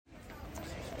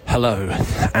hello,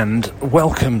 and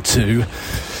welcome to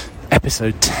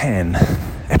episode 10.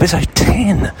 Episode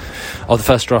 10 of the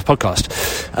First Draft podcast.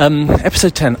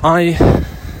 Episode 10, I,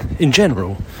 in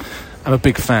general, am a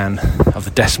big fan of the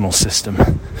decimal system.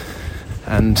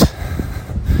 And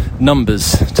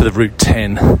numbers to the root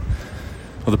 10,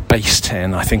 or the base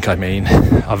 10, I think I mean,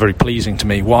 are very pleasing to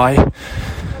me. Why?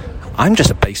 I'm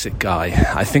just a basic guy.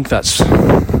 I think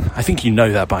you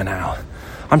know that by now.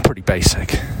 I'm pretty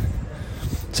basic.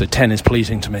 So 10 is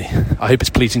pleasing to me. I hope it's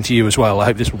pleasing to you as well. I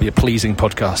hope this will be a pleasing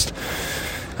podcast.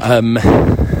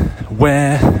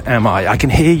 Where am I? I can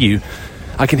hear you.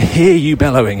 I can hear you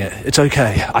bellowing it. It's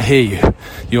okay. I hear you.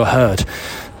 You are heard.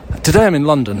 Today I'm in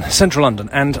London, central London,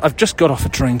 and I've just got off a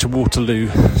train to Waterloo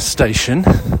Station.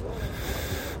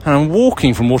 And I'm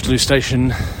walking from Waterloo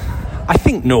Station, I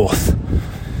think north.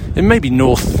 It may be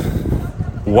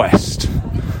north-west.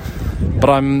 But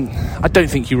I don't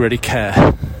think you really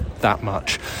care that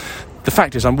much. The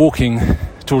fact is, I'm walking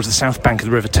towards the south bank of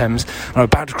the River Thames, and I'm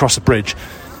about to cross a bridge.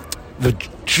 The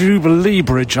Jubilee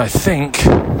Bridge, I think,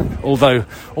 although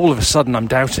all of a sudden I'm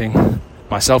doubting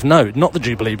myself. No, not the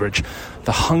Jubilee Bridge.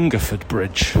 The Hungerford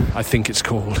Bridge, I think it's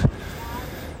called.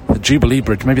 The Jubilee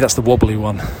Bridge, maybe that's the wobbly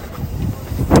one.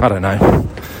 I don't know,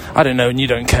 and you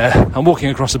don't care. I'm walking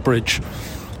across a bridge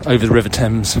over the River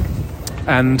Thames,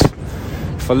 and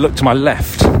if I look to my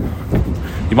left,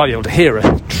 you might be able to hear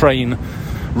a train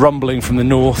rumbling from the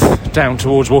north down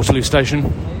towards Waterloo Station.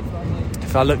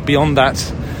 If I look beyond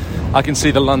that, I can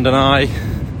see the London Eye.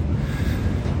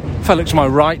 If I look to my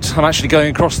right, I'm actually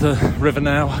going across the river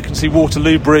now. I can see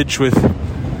Waterloo Bridge with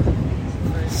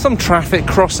some traffic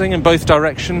crossing in both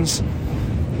directions.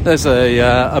 There's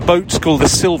a boat called the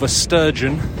Silver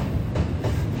Sturgeon,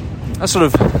 a sort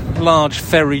of large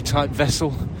ferry-type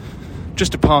vessel,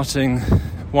 just departing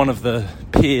one of the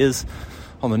piers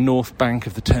on the north bank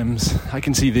of the Thames. I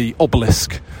can see the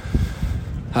obelisk,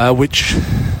 which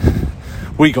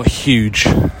we got huge.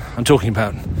 I'm talking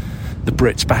about the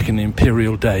Brits back in the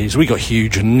imperial days. We got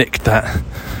huge and nicked that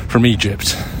from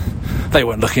Egypt. They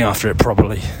weren't looking after it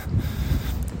properly.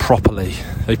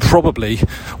 They probably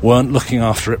weren't looking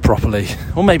after it properly.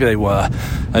 Or maybe they were.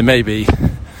 And maybe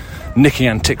nicking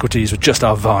antiquities was just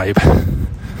our vibe.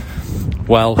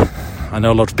 Well, I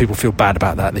know a lot of people feel bad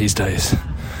about that these days.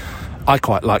 I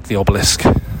quite like the obelisk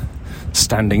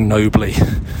standing nobly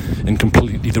in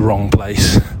completely the wrong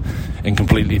place, in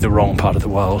completely the wrong part of the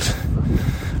world.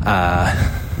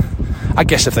 I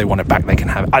guess if they want it back, they can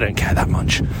have it. I don't care that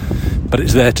much. But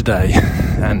it's there today,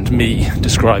 and me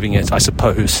describing it, I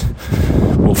suppose,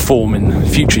 will form in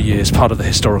future years part of the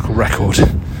historical record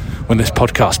when this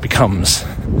podcast becomes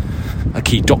a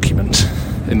key document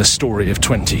in the story of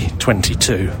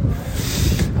 2022.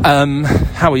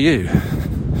 How are you?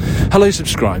 Hello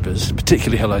subscribers,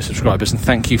 particularly hello subscribers, and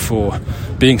thank you for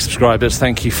being subscribers.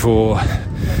 Thank you for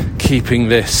keeping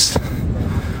this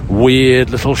weird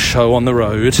little show on the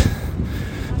road.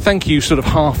 Thank you sort of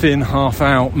half in, half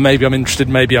out, maybe I'm interested,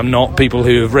 maybe I'm not, people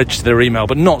who have registered their email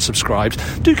but not subscribed.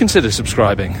 Do consider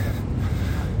subscribing.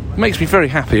 It makes me very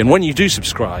happy, and when you do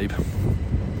subscribe,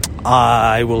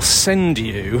 I will send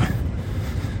you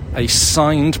a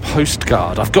signed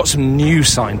postcard. I've got some new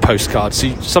signed postcards.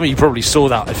 See, some of you probably saw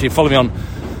that if you follow me on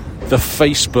the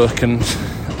Facebook and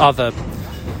other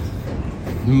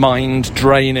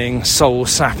mind-draining,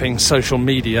 soul-sapping social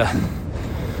media.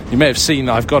 You may have seen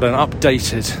that I've got an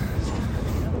updated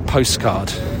postcard.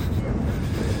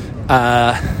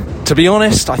 To be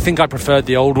honest, I think I preferred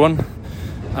the old one.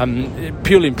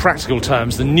 Purely in practical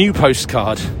terms, the new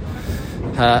postcard,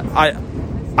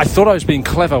 I thought I was being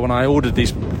clever when I ordered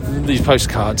these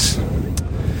postcards.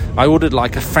 I ordered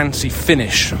like a fancy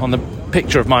finish on the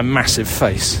picture of my massive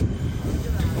face.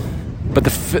 But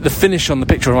the finish on the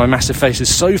picture of my massive face is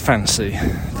so fancy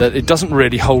that it doesn't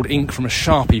really hold ink from a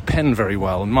Sharpie pen very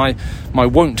well. And my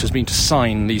wont has been to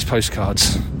sign these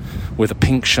postcards with a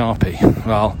pink Sharpie.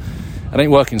 Well, it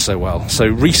ain't working so well. So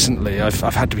recently I've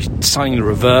had to be signing the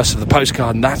reverse of the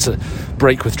postcard, and that's a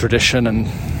break with tradition. And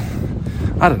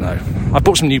I don't know. I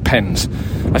bought some new pens.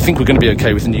 I think we're going to be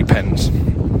okay with the new pens.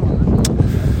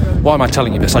 Why am I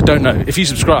telling you this? I don't know. If you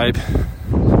subscribe,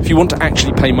 if you want to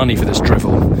actually pay money for this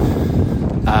drivel,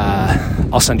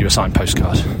 I'll send you a signed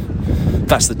postcard.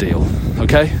 That's the deal.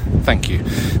 Okay? Thank you.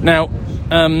 Now,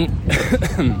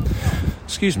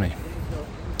 excuse me.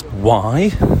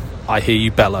 Why, I hear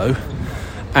you bellow,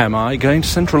 am I going to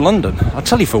central London? I'll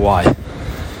tell you for why.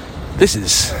 This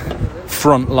is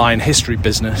frontline history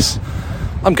business.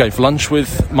 I'm going for lunch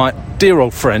with my dear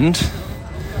old friend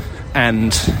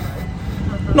and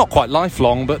not quite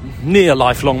lifelong, but near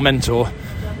lifelong mentor,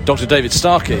 Dr. David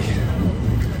Starkey.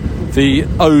 the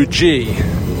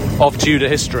OG of Tudor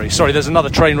history. Sorry, there's another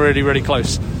train really, really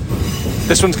close.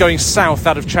 This one's going south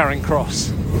out of Charing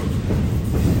Cross.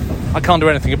 I can't do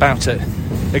anything about it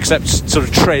except sort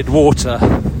of tread water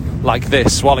like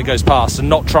this while it goes past and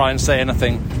not try and say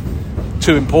anything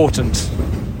too important.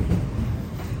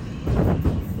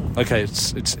 Okay,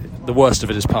 it's the worst of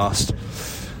it is past.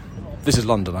 This is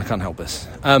London, I can't help this.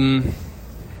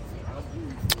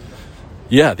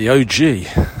 Yeah, the OG.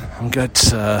 I'm good.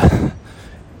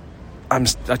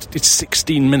 It's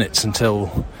 16 minutes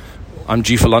until I'm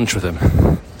due for lunch with him,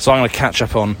 so I'm going to catch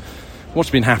up on what's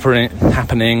been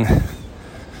happening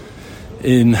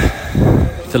in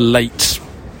the late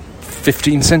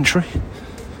 15th century,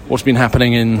 what's been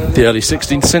happening in the early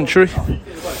 16th century,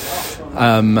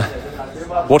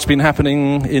 what's been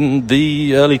happening in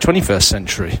the early 21st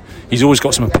century. He's always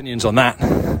got some opinions on that,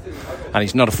 and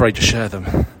he's not afraid to share them.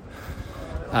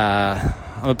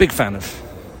 I'm a big fan of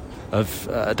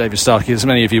David Starkey, as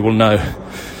many of you will know.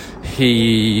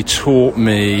 He taught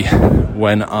me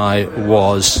when I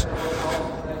was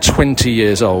 20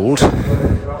 years old.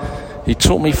 He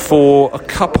taught me for a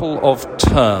couple of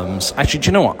terms. Actually, do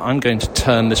you know what? I'm going to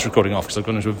turn this recording off because I've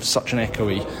gone into such an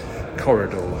echoey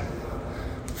corridor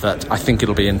that I think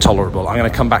it'll be intolerable. I'm going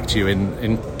to come back to you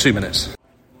in 2 minutes.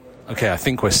 Okay, I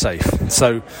think we're safe.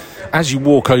 So, as you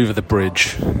walk over the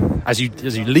bridge, as you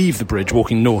leave the bridge,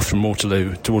 walking north from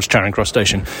Waterloo towards Charing Cross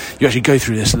Station, you actually go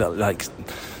through this little,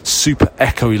 super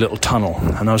echoey little tunnel.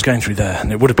 And I was going through there,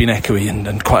 and it would have been echoey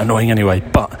and quite annoying anyway.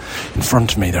 But in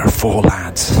front of me, there are 4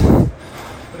 lads.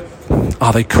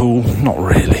 Are they cool? Not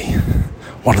really.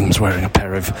 One of them's wearing a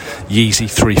pair of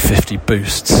Yeezy 350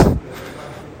 Boosts,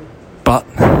 but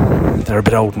they're a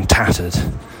bit old and tattered.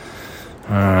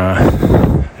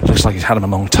 It looks like he's had them a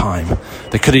long time.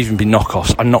 They could even be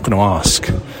knockoffs. I'm not going to ask.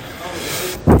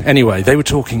 Anyway, they were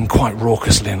talking quite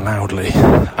raucously and loudly,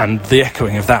 and the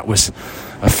echoing of that was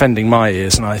offending my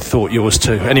ears, and I thought yours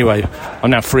too. Anyway, I'm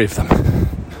now free of them,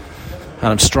 and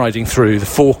I'm striding through the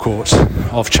forecourt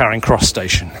of Charing Cross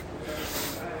Station.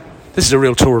 This is a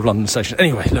real tour of London Station.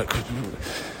 Anyway, look,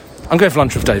 I'm going for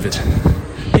lunch with David.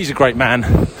 He's a great man,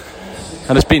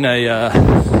 and it's been a...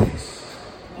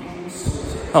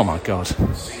 Oh my God.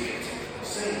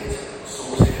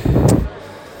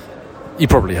 You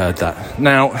probably heard that.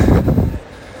 Now,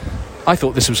 I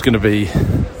thought this was going to be...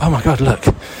 Oh my God, look.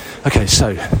 Okay,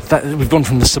 so we've gone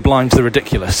from the sublime to the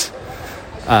ridiculous,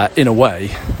 in a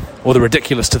way, or the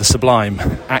ridiculous to the sublime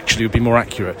actually would be more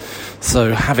accurate.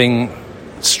 So having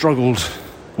struggled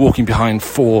walking behind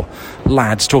 4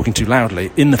 lads talking too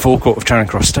loudly in the forecourt of Charing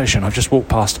Cross Station, I've just walked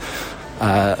past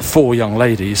 4 young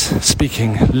ladies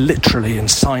speaking literally in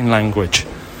sign language.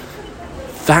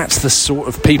 That's the sort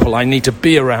of people I need to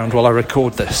be around while I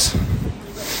record this.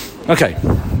 Okay,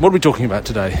 what are we talking about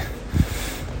today?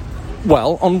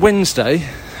 Well, on Wednesday,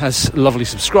 as lovely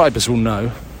subscribers will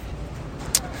know,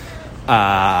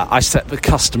 I set the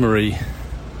customary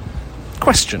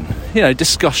question,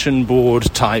 discussion board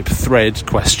type thread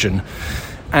question.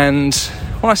 And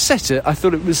when I set it, I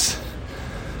thought it was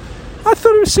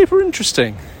super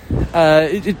interesting.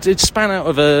 It span out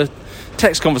of a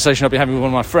text conversation I've been having with one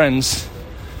of my friends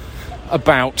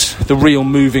about the real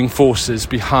moving forces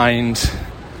behind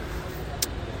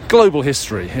global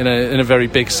history in a very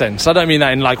big sense. I don't mean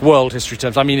that in world history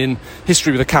terms. I mean in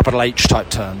history with a capital H type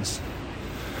terms.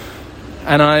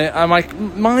 And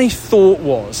my thought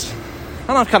was,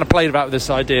 and I've kind of played about with this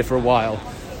idea for a while,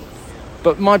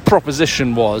 but my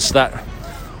proposition was that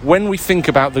when we think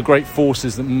about the great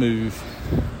forces that move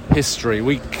history,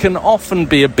 we can often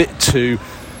be a bit too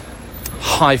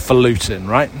highfalutin,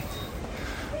 right?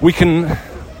 We can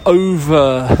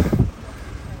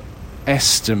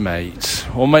overestimate,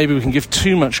 or maybe we can give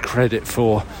too much credit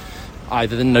for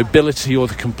either the nobility or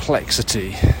the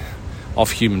complexity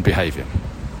of human behaviour.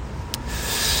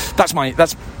 That's my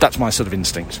sort of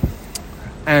instinct.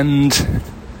 And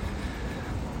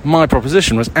my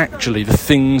proposition was actually the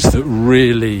things that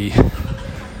really...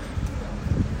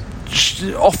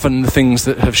 Often the things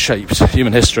that have shaped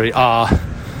human history are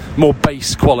more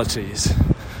base qualities.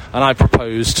 And I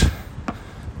proposed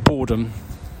boredom,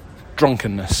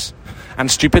 drunkenness, and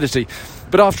stupidity.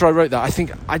 But after I wrote that,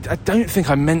 I don't think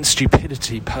I meant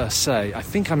stupidity per se. I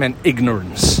think I meant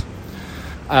ignorance.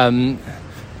 I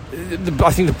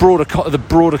think the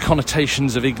broader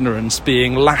connotations of ignorance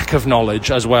being lack of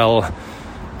knowledge as well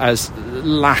as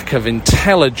lack of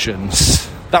intelligence.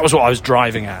 That was what I was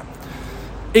driving at.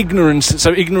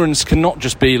 Ignorance cannot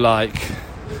just be like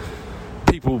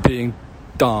people being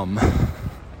dumb.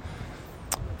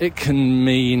 it can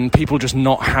mean people just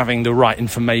not having the right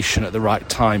information at the right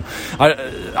time.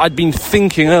 I'd been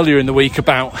thinking earlier in the week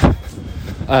about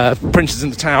Princes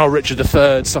in the Tower, Richard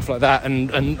III, stuff like that,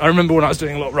 and I remember when I was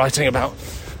doing a lot of writing about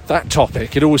that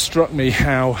topic, it always struck me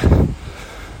how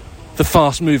the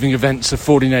fast-moving events of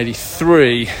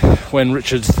 1483, when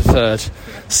Richard III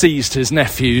seized his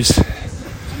nephews,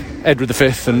 Edward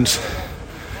V and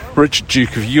Richard,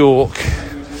 Duke of York,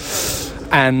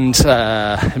 and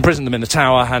imprisoned them in the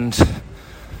Tower, and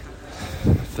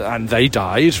they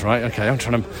died, right? Okay, I'm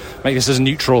trying to make this as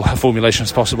neutral a formulation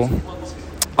as possible.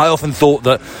 I often thought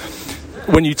that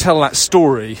when you tell that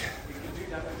story,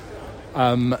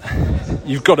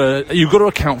 you've got to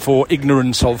account for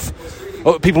ignorance of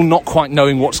people not quite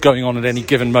knowing what's going on at any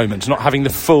given moment, not having the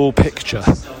full picture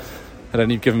at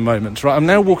any given moment. Right, I'm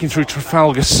now walking through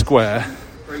Trafalgar Square,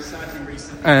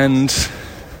 and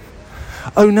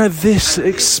now this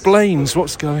explains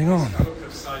what's going on.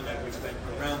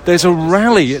 There's a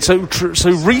rally. So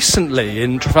recently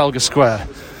in Trafalgar Square,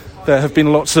 there have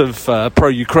been lots of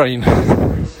pro-Ukraine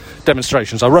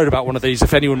demonstrations. I wrote about one of these.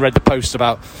 If anyone read the post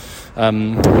about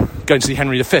going to see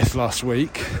Henry V last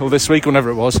week, or this week,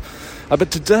 whenever it was. But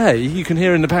today, you can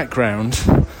hear in the background,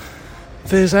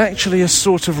 there's actually a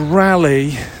sort of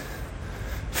rally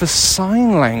for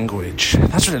sign language.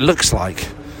 That's what it looks like.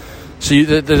 So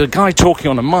there's a guy talking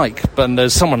on a mic, but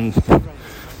there's someone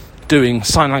doing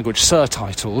sign language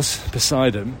surtitles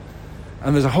beside him,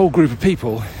 and there's a whole group of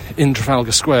people in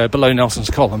Trafalgar Square below Nelson's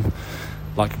Column,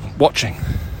 like, watching.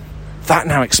 That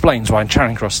now explains why in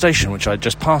Charing Cross Station, which I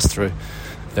just passed through,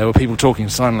 there were people talking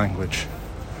sign language.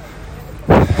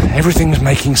 Everything's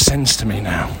making sense to me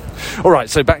now. All right,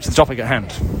 so back to the topic at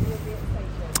hand,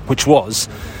 which was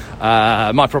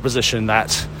my proposition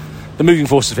that the moving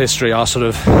forces of history are sort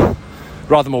of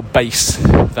rather more base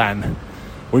than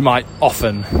we might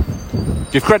often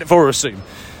give credit for or assume.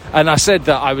 And I said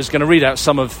that I was going to read out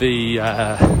some of the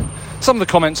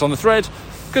comments on the thread,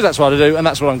 because that's what I do, and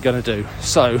that's what I'm going to do.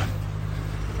 So,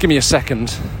 give me a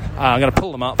second. I'm going to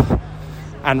pull them up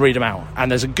and read them out. And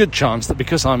there's a good chance that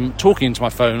because I'm talking into my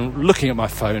phone, looking at my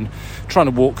phone, trying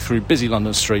to walk through busy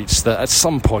London streets, that at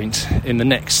some point in the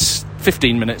next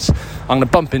 15 minutes, I'm going to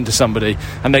bump into somebody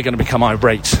and they're going to become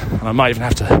irate. And I might even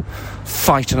have to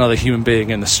fight another human being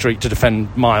in the street to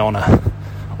defend my honour,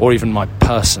 or even my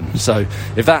person. So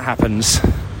if that happens,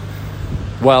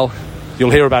 well,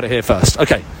 you'll hear about it here first.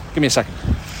 Okay, give me a second.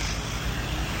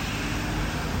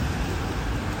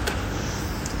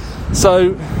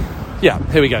 So, yeah,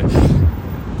 here we go.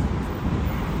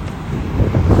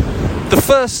 The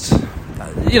first,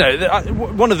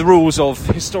 one of the rules of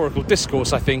historical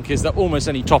discourse, I think, is that almost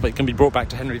any topic can be brought back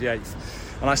to Henry VIII.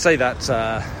 And I say that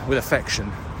with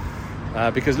affection,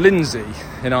 because Lindsay,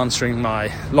 in answering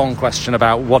my long question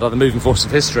about what are the moving forces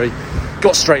of history,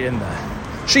 got straight in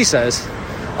there. She says,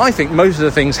 I think most of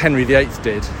the things Henry VIII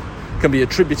did can be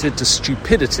attributed to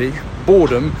stupidity,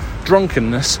 boredom,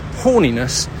 drunkenness,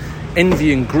 horniness,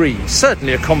 envy and greed.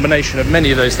 Certainly a combination of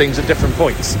many of those things at different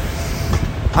points.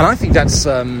 And I think that's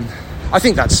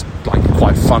like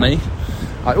quite funny.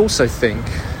 I also think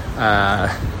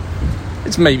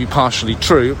it's maybe partially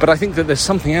true, but I think that there's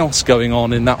something else going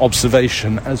on in that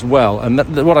observation as well. And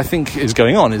what I think is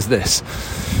going on is this,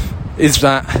 is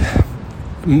that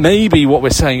maybe what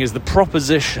we're saying is the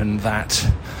proposition that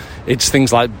it's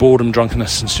things like boredom,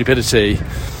 drunkenness and stupidity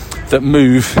that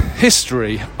move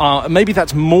history, maybe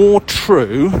that's more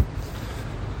true,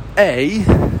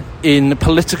 in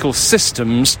political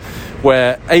systems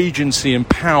where agency and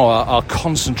power are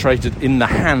concentrated in the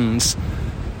hands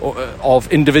of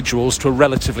individuals to a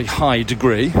relatively high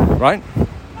degree, right?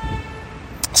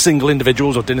 Single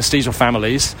individuals or dynasties or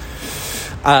families.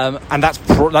 And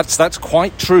that's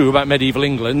quite true about medieval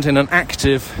England. In an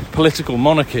active political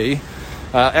monarchy,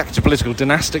 active political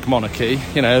dynastic monarchy,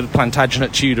 the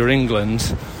Plantagenet Tudor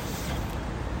England,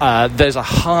 there's a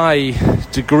high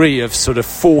degree of sort of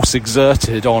force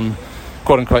exerted on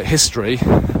quote-unquote history,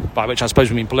 by which I suppose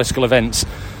we mean political events,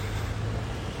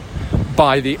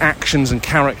 by the actions and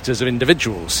characters of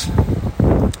individuals.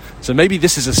 So maybe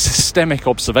this is a systemic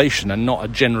observation and not a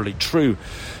generally true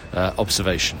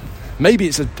observation. Maybe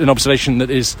it's an observation that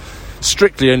is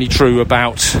strictly only true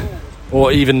about,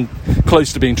 or even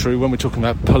close to being true, when we're talking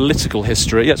about political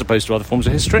history as opposed to other forms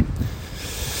of history.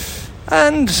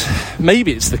 And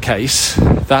maybe it's the case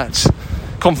that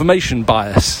confirmation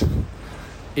bias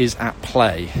is at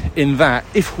play, in that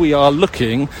if we are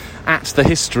looking at the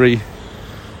history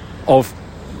of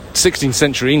 16th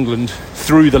century England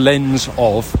through the lens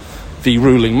of the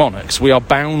ruling monarchs, we are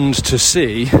bound to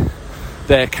see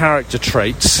their character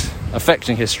traits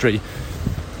affecting history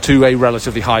to a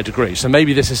relatively high degree. So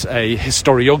maybe this is a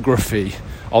historiography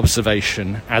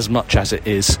observation as much as it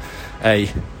is a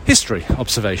history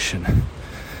observation.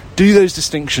 Do those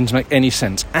distinctions make any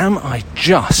sense? Am I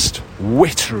just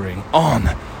whittering on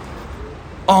and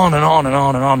on and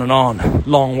on and on and on?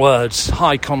 Long words,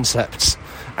 high concepts,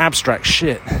 abstract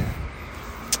shit.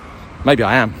 Maybe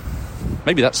I am.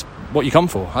 Maybe that's what you come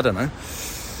for. I don't know.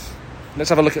 Let's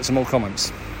have a look at some more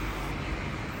comments.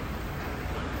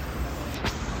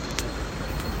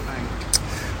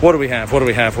 What do we have?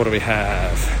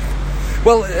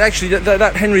 Well, actually,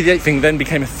 that Henry VIII thing then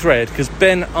became a thread, because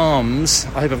Ben Arms,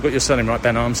 I hope I've got your surname right,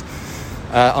 Ben Arms,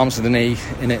 Arms with an E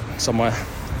in it somewhere,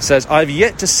 says, I've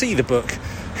yet to see the book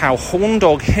How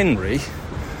Horndog Henry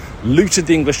Looted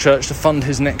the English Church to Fund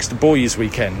His Next Boys'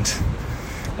 Weekend.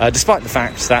 Despite the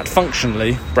fact that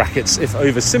functionally, brackets, if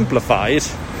oversimplified,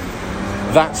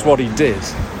 that's what he did.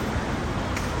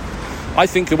 I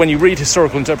think that when you read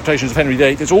historical interpretations of Henry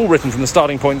VIII, it's all written from the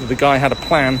starting point that the guy had a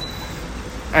plan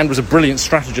and was a brilliant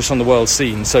strategist on the world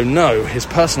scene. So no, his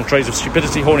personal traits of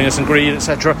stupidity, horniness and greed,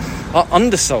 etc. are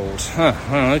undersold.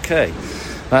 Well, okay.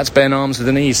 That's Ben Arms with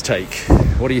an E's take.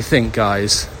 What do you think,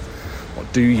 guys?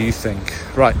 What do you think?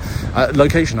 Right,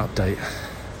 location update.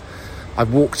 I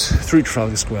walked through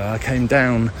Trafalgar Square, I came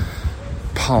down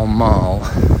Pall Mall.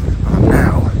 I'm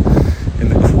now in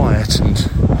the quiet and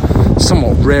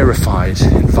somewhat rarefied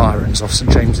environs of St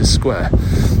James's Square,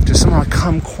 which is somewhere I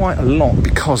come quite a lot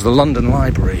because the London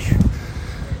Library,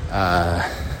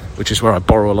 which is where I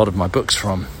borrow a lot of my books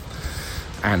from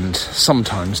and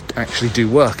sometimes actually do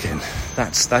work in,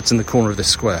 that's in the corner of this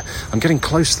square. I'm getting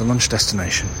close to the lunch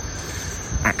destination,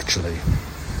 actually,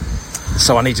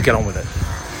 so I need to get on with it.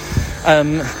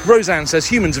 Roseanne says,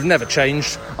 humans have never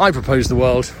changed. I propose the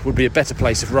world would be a better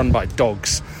place if run by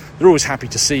dogs. They're always happy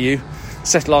to see you,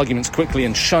 settle arguments quickly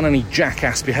and shun any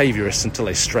jackass behaviourists until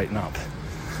they straighten up.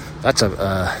 That's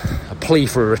a plea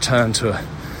for a return to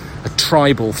a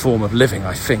tribal form of living,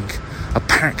 I think. A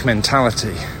pack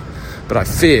mentality. But I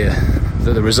fear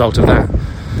that the result of that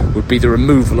would be the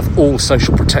removal of all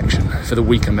social protection for the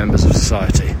weaker members of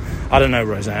society. I don't know,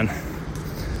 Roseanne.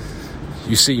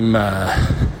 You seem to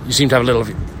have a little of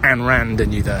Ayn Rand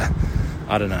in you there.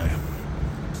 I don't know.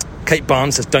 Kate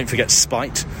Barnes says, don't forget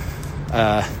spite.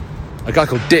 A guy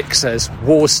called Dick says,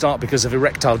 wars start because of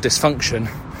erectile dysfunction.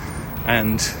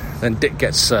 And then Dick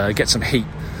gets some heat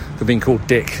for being called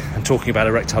Dick and talking about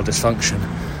erectile dysfunction.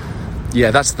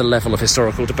 Yeah, that's the level of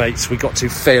historical debates we got to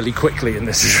fairly quickly in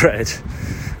this thread.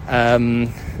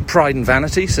 Pride and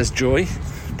Vanity, says Joy,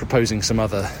 proposing some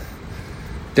other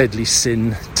deadly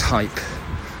sin type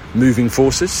moving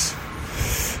forces.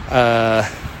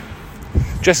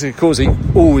 Jessica Causey,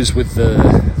 always with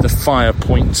the fire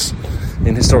points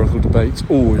in historical debates,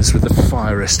 always with the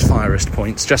firest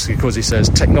points. Jessica Causey says,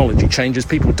 technology changes,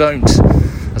 people don't.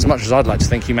 As much as I'd like to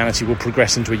think humanity will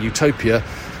progress into a utopia,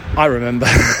 I remember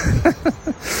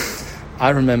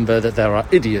that there are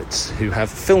idiots who have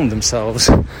filmed themselves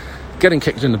getting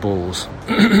kicked in the balls.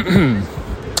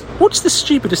 What's the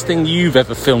stupidest thing you've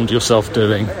ever filmed yourself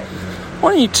doing?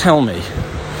 Why don't you tell me?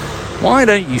 Why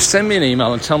don't you send me an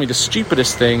email and tell me the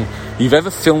stupidest thing you've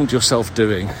ever filmed yourself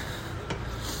doing?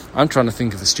 I'm trying to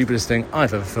think of the stupidest thing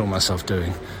I've ever filmed myself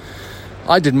doing.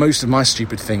 I did most of my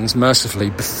stupid things, mercifully,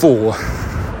 before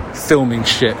filming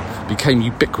shit became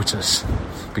ubiquitous.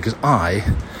 Because I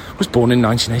was born in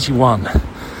 1981.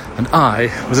 And I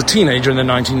was a teenager in the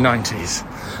 1990s.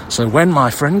 So when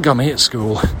my friend Gummy at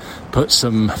school put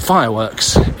some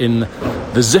fireworks in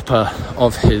the zipper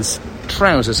of his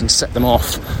trousers and set them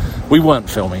off, we weren't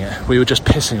filming it. We were just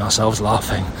pissing ourselves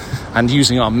laughing and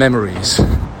using our memories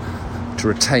to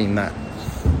retain that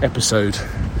episode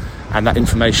and that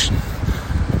information.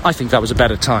 I think that was a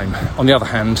better time. On the other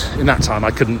hand, in that time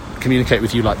I couldn't communicate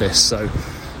with you like this, so,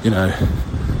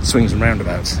 swings and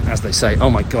roundabouts, as they say. Oh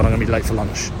my god, I'm going to be late for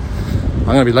lunch. I'm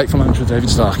going to be late for lunch with David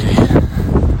Starkey.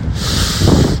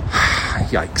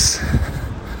 Yikes.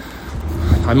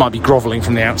 I might be grovelling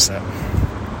from the outset.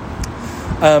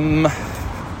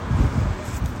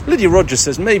 Lydia Rogers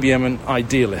says, maybe I'm an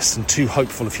idealist and too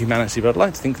hopeful of humanity, but I'd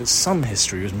like to think that some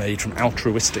history was made from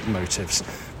altruistic motives.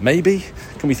 Maybe?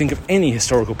 Can we think of any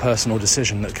historical person or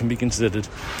decision that can be considered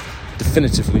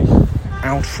definitively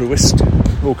altruistic,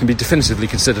 or can be definitively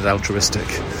considered altruistic?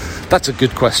 That's a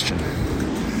good question.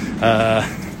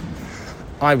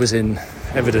 I was in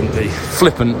evidently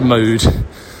flippant mode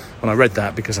when I read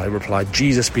that, because I replied,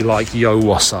 Jesus be like, yo,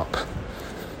 what's up?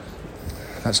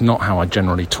 That's not how I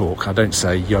generally talk. I don't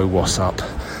say, yo, what's up?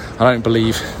 I don't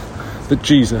believe that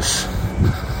Jesus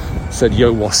said,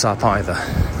 yo, what's up either.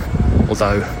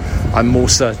 Although I'm more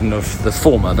certain of the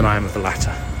former than I am of the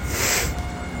latter.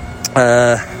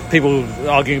 People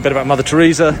arguing a bit about Mother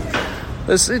Teresa.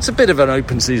 It's a bit of an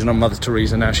open season on Mother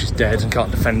Teresa now. She's dead and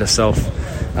can't defend herself.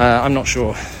 I'm not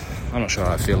sure how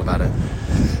I feel about it.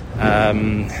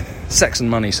 Sex and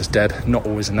money, says Deb. Not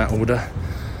always in that order.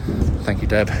 Thank you,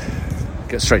 Deb.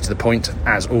 Get straight to the point,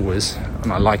 as always,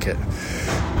 and I like it.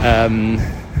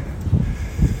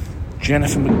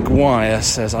 Jennifer Maguire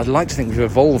says, I'd like to think we've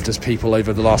evolved as people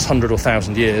over the last 100 or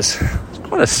 1,000 years.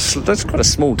 That's quite a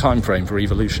small time frame for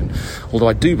evolution, although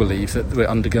I do believe that we're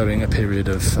undergoing a period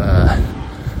of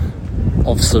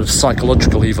sort of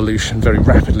psychological evolution very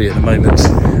rapidly at the moment,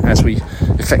 as we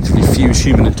effectively fuse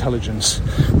human intelligence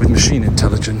with machine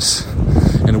intelligence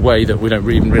in a way that we don't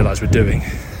even realise we're doing.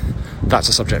 That's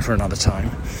a subject for another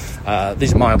time.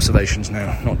 These are my observations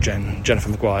now, not Jennifer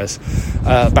Maguire's.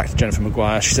 Back to Jennifer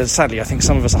Maguire. She says, sadly, I think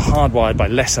some of us are hardwired by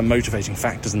lesser motivating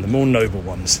factors than the more noble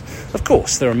ones. Of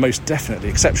course, there are most definitely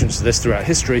exceptions to this throughout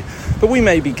history, but we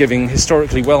may be giving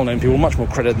historically well-known people much more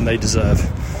credit than they deserve.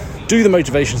 Do the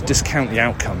motivations discount the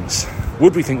outcomes?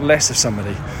 Would we think less of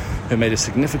somebody who made a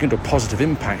significant or positive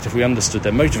impact if we understood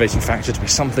their motivating factor to be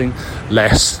something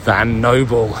less than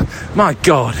noble? My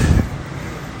God.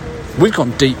 We've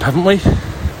gone deep, haven't we?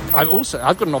 I've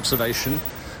got an observation.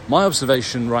 My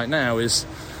observation right now is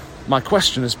my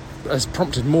question has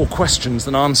prompted more questions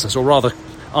than answers, or rather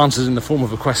answers in the form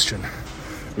of a question.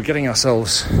 We're getting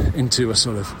ourselves into a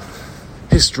sort of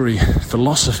history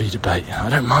philosophy debate. I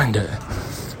don't mind it,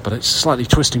 but it's slightly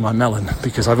twisting my melon,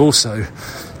 because I've also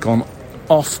gone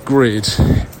off grid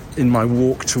in my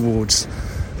walk towards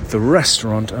the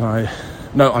restaurant, and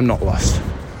I'm not lost.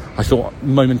 I thought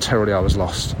momentarily I was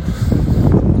lost,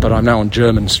 but I'm now on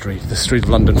Jermyn Street, the street of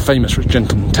London famous for its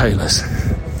gentlemen tailors.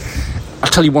 I'll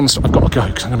tell you one story. I've got to go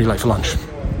because I'm going to be late for lunch.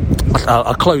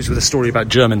 I'll close with a story about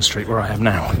Jermyn Street, where I am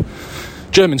now.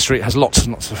 Jermyn Street has lots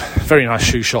and lots of very nice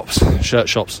shoe shops, shirt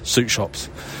shops, suit shops,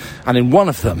 and in one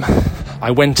of them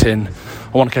I went in on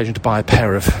one occasion to buy a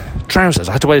pair of trousers.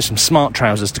 I had to wear some smart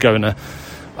trousers to go in a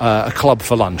club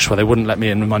for lunch where they wouldn't let me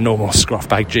in with my normal scruff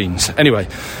bag jeans. Anyway,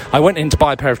 I went in to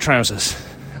buy a pair of trousers,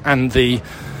 and the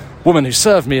woman who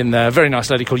served me in there, a very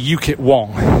nice lady called Yukit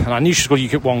Wong, and I knew she was called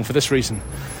Yukit Wong for this reason.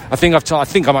 I think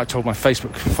I might have told my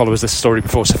Facebook followers this story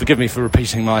before, so forgive me for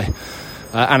repeating my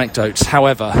anecdotes.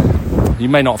 However, you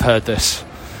may not have heard this.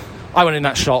 I went in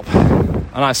that shop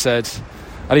and I said,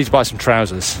 I need to buy some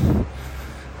trousers.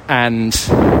 And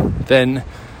then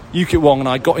Yukit Wong and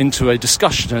I got into a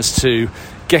discussion as to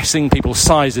guessing people's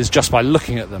sizes just by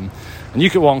looking at them. And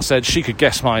Yukit Wong said she could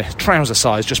guess my trouser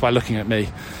size just by looking at me,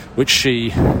 which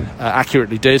she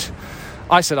accurately did.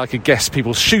 I said I could guess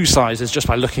people's shoe sizes just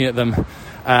by looking at them,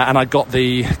 and I got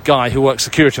the guy who works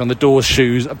security on the door's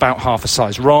shoes about half a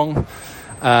size wrong.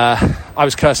 I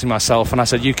was cursing myself, and I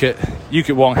said,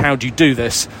 Yukit Wong, how do you do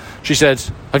this? She said,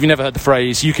 have you never heard the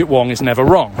phrase, Yukit Wong is never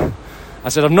wrong? I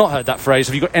said, I've not heard that phrase.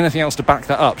 Have you got anything else to back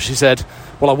that up? She said,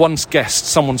 well, I once guessed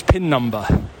someone's PIN number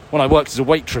when I worked as a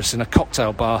waitress in a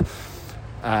cocktail bar.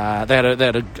 They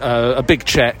had a big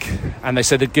check, and they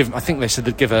said they'd give her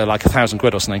like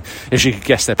 £1,000 or something if she could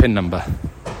guess their PIN number.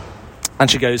 And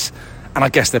she goes, and I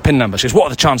guessed their PIN number. She goes, what are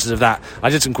the chances of that?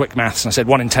 I did some quick maths, and I said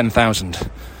 1 in 10,000.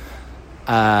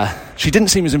 She didn't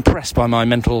seem as impressed by my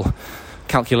mental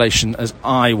calculation as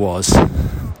I was,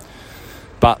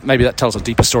 but maybe that tells a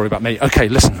deeper story about me. Okay,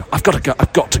 listen, I've got to go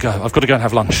and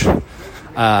have lunch.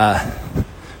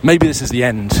 Maybe this is the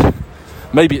end.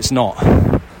 Maybe it's not.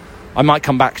 I might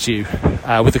come back to you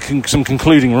with some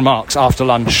concluding remarks after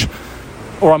lunch,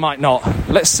 or I might not.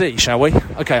 Let's see, shall we?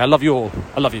 Okay, I love you all.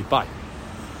 I love you. Bye.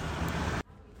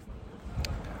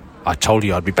 I told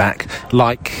you I'd be back,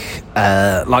 like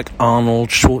Arnold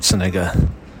Schwarzenegger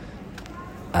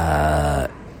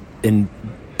in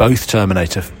both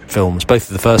Terminator films, both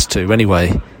of the first two. Anyway,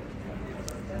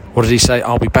 what did he say?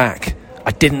 I'll be back.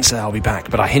 I didn't say I'll be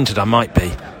back, but I hinted I might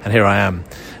be, and here I am.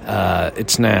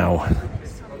 It's now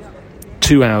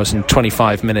 2 hours and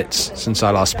 25 minutes since I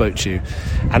last spoke to you,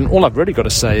 and all I've really got to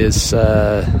say is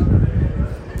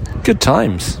good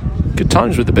times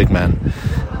with the big man.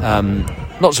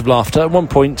 Lots of laughter. At one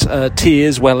point,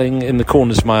 tears welling in the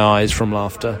corners of my eyes from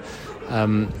laughter.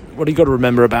 What you got to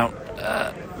remember about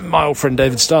my old friend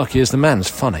David Starkey is the man's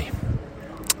funny,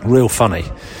 real funny.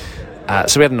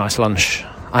 So we had a nice lunch.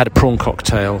 I had a prawn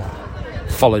cocktail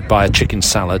followed by a chicken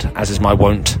salad, as is my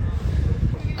wont.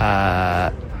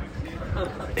 I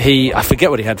forget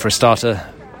what he had for a starter,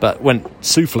 but went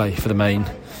souffle for the main.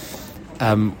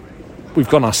 We've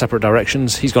gone our separate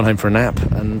directions. He's gone home for a nap,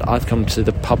 and I've come to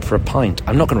the pub for a pint.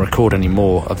 I'm not going to record any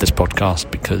more of this podcast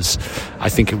because I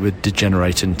think it would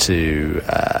degenerate into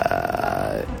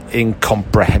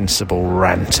incomprehensible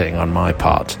ranting on my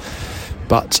part.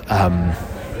 But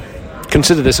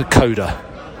consider this a coda.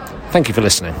 Thank you for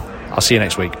listening. I'll see you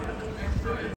next week.